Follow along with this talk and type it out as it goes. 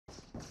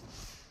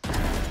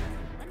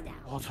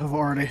God, I've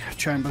already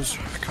chambers.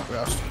 I can't be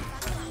asked.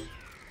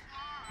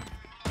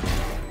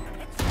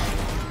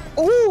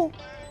 Oh!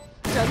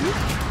 Daddy!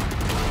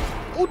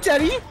 Oh,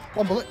 Daddy!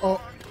 One bullet.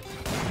 Oh.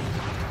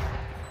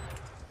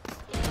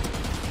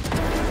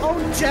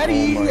 Oh,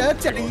 Daddy! Oh yeah,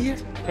 Daddy!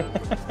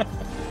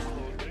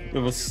 It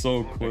was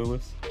so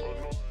clueless.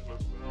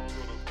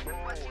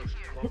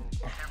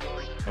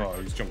 Oh,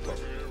 he's jumped up.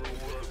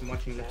 I'm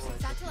watching left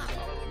side.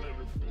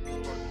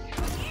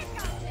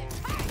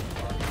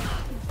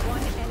 One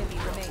enemy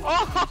remaining.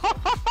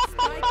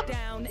 Strike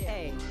down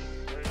A.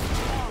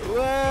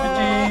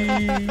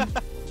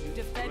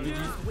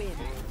 Defenders win.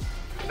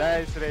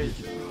 Nice,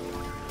 raze.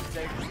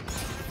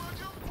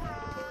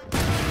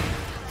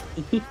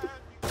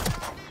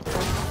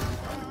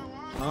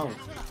 Oh.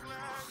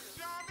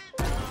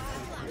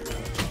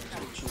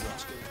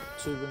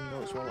 Two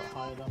windows, well at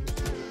higher damage.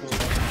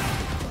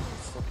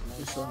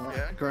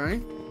 Yeah,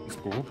 Gray. Let's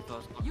go.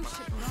 You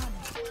should run.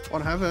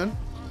 One heaven.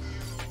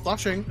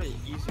 Flashing.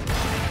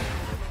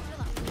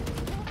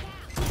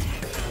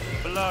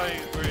 Below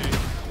you,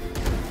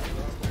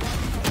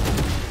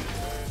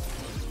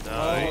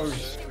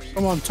 nice.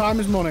 Come on, time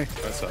is money.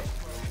 That's up.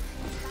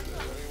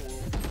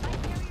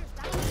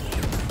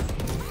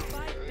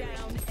 Strike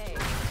down A.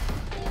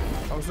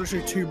 I was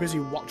literally too busy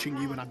watching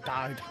you when I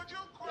died.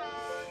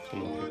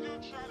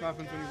 What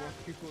happens when you watch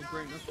people with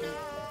greatness?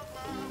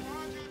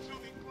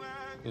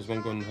 There's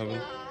one going in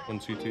heaven. 1,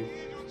 2, 2.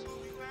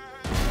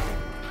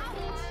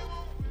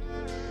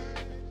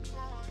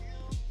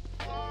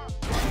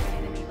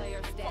 Enemy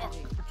player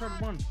standing. Return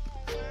one.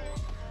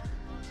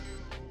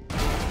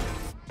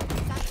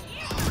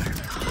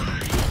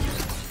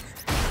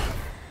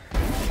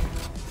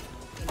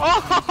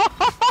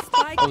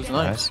 Spike down.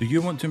 Nice. Do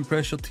you want to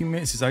impress your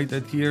teammates as I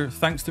did here?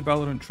 Thanks to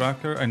Valorant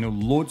Tracker, I know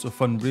loads of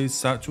fun raze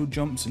satchel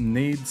jumps,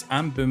 nades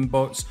and boom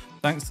bots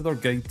thanks to their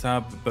guide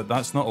tab, but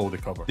that's not all they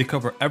cover. They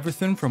cover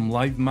everything from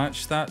live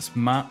match stats,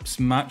 maps,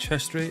 match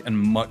history and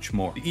much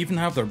more. They even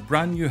have their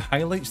brand new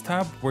highlights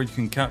tab where you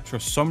can capture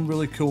some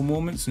really cool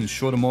moments and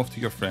show them off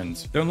to your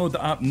friends. Download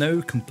the app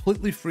now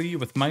completely free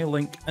with my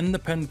link in the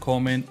pinned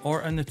comment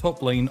or in the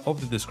top line of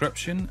the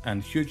description,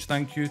 and huge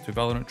thank you to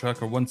Valorant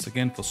Tracker once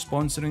again for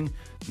sponsoring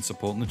and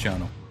supporting the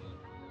channel.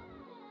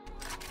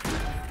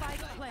 Spike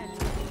planted.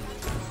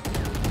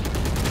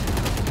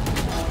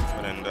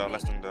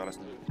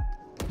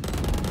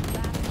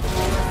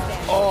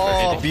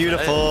 Oh,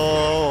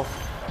 beautiful.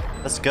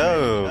 Let's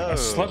go. I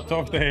slipped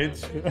off the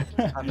edge.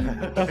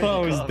 I thought I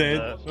was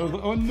dead. I was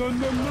like, oh no,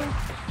 no, no.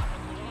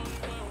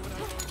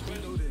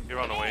 You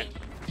run away.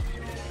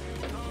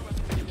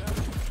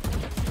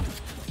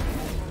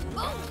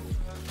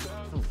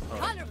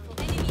 Wonderful.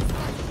 Enemy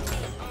spotted.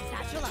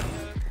 Satchel out.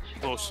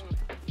 Close.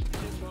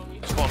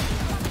 Spawn.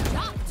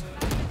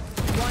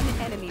 One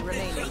enemy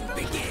remaining.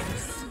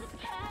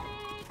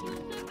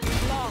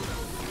 Long.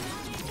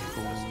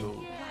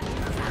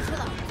 Satchel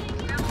out.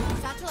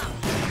 Satchel out.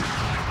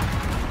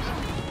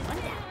 One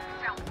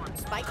down.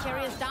 Spike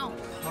carrier's down.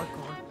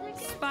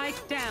 Spike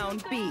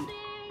down B.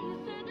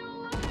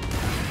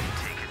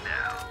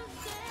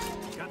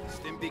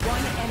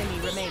 One enemy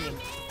remaining.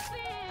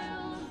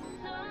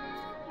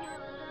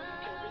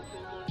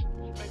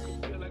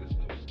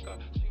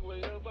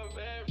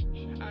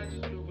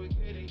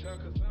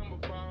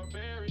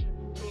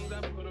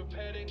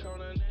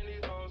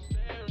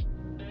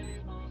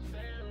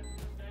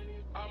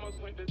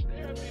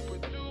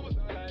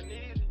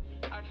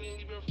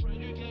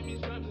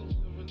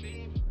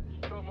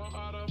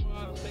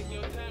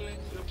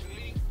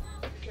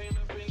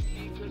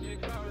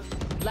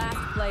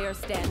 Last player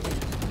standing.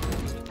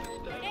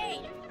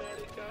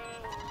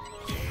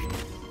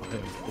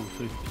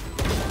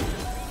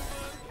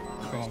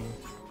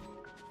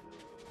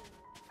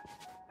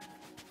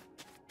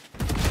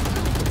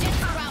 Get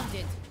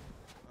surrounded.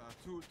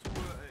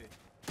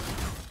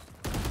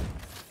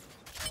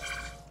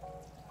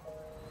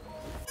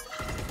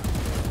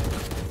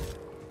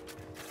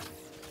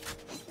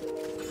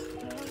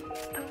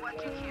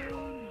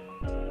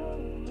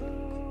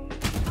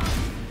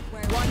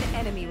 One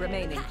enemy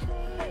remaining.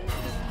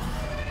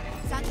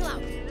 Satchel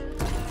out.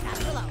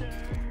 Satchel out.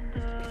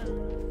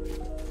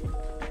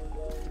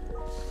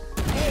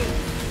 Hey.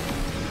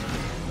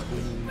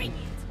 Bring it.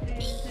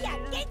 Me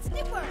against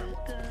the world.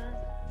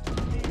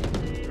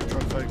 Try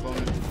to fake on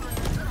it.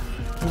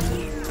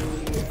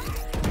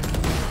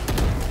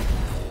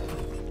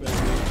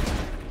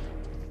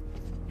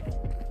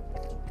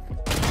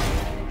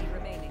 Enemy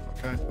remaining.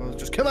 Okay, well,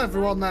 just kill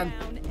everyone then.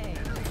 Down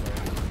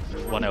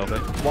A. One elbow.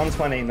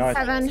 120, nice.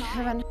 Heaven.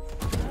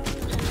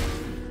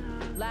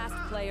 Last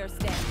player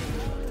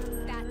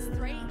standing. That's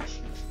three.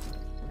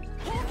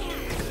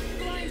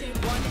 Blinded.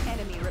 One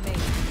enemy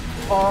remaining.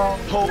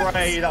 Oh,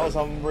 Ray, that was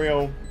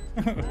unreal.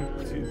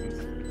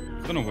 Jesus.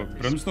 I don't know what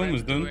Brimstone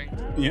was doing.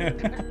 Yeah.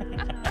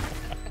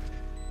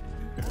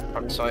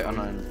 Sight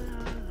unknown.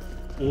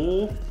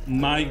 Oh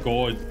my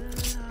god.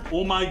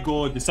 Oh my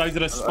god. The size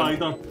of a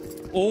spider.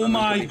 Oh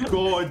my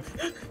god.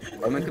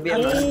 Oh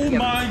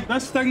my.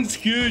 This thing's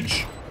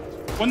huge.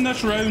 Win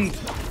this round.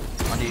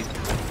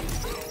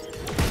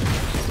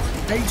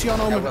 80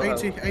 on Omen,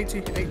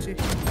 80.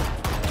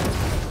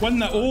 When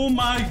the oh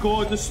my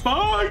god, the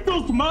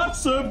spider's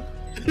massive.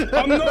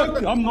 I'm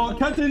not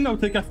kidding. I'll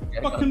take a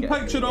fucking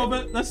picture of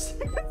it. This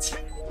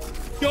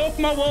get off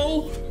my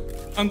wall.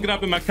 I'm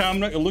grabbing my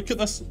camera to look at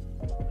this.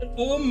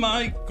 Oh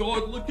my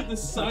god, look at the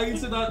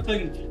size of that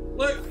thing.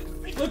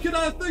 Look at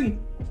that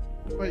thing.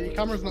 Wait, your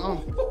camera's not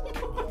on.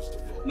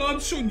 No, I'm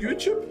showing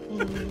YouTube.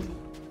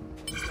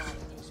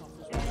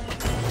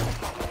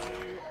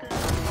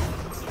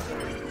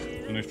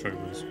 Nice try,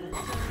 boys.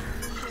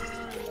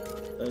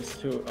 There's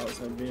two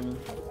outside beaming.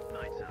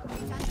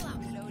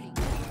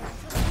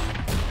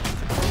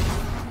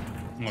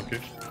 Okay.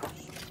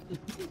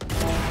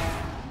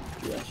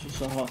 Yeah, she's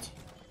so hot.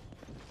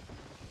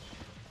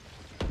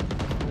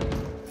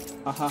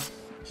 Haha.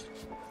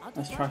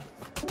 Let's try.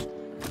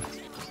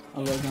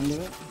 I'll go again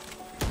with it.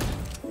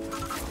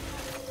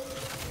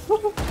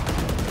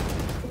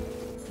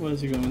 Where's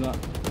he going with that?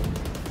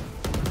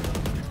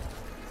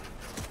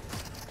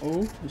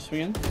 Oh, he's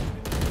swinging.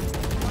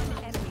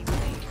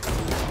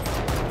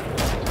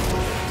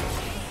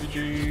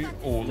 GG.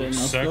 Oh, Then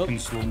look, up.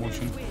 second slow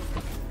motion.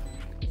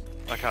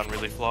 I can't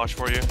really flash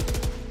for you.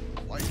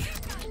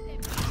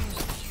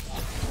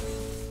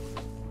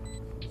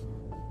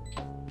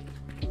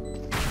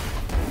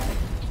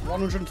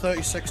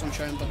 136 on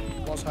chamber.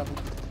 What's happened?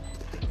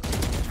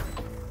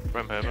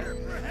 Rim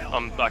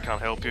heaven. I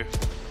can't help you.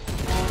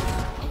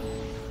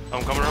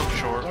 I'm coming around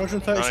short.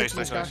 136 Nice, in nice,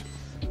 this nice. guy.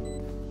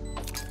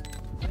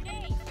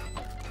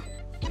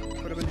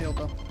 Could have been healed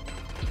though.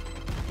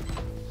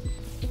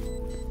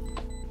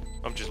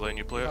 I'm just letting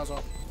you play it. How's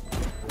up?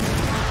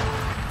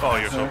 Oh,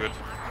 you're so good.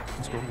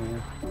 Let's go.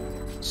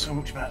 So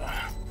much better.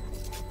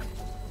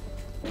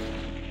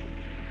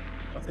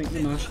 I think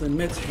they're actually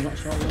mid, I'm not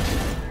sure.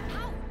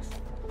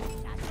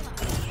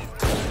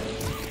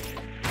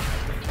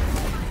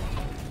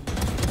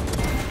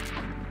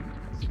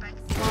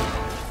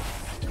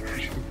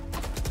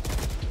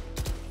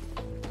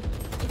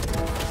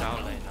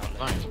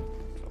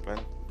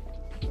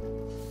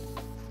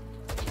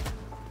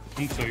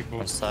 Inside,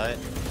 both. Side.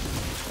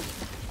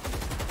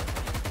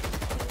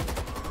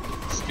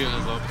 Skill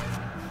is up.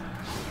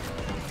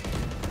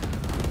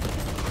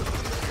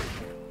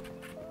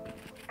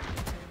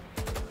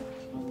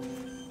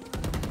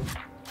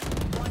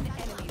 One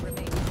enemy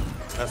remaining.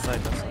 That's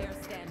side, that's side. Player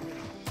standing.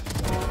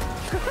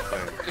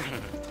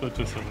 That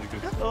just sounded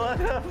good.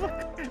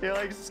 You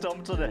like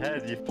stomped on the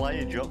head, you fly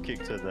and drop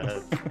kick to the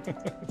head.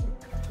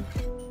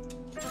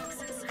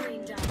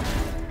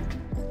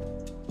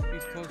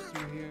 He's close to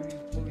me here, he's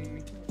bullying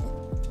me.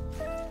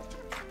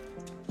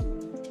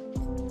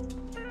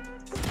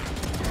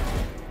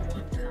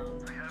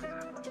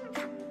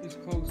 He's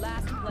close.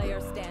 Last player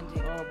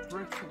standing. Oh,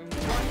 brick.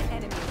 One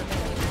enemy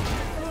remaining.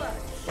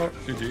 Oh,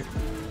 GG.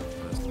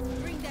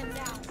 Bring them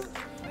down.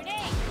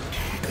 Grenade.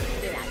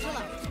 Satchel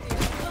out.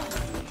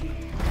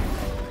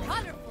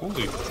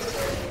 Holy.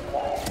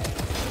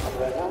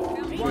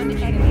 One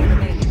enemy